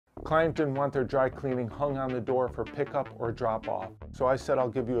client didn't want their dry cleaning hung on the door for pickup or drop off. So I said I'll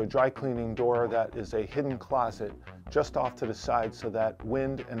give you a dry cleaning door that is a hidden closet just off to the side so that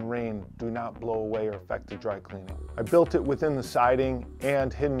wind and rain do not blow away or affect the dry cleaning. I built it within the siding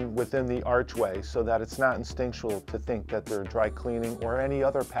and hidden within the archway so that it's not instinctual to think that their dry cleaning or any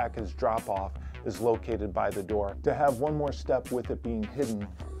other package drop off is located by the door. To have one more step with it being hidden,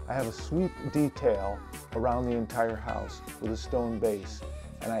 I have a sweep detail around the entire house with a stone base,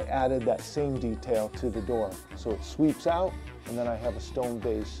 and I added that same detail to the door. So it sweeps out, and then I have a stone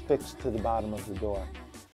base fixed to the bottom of the door.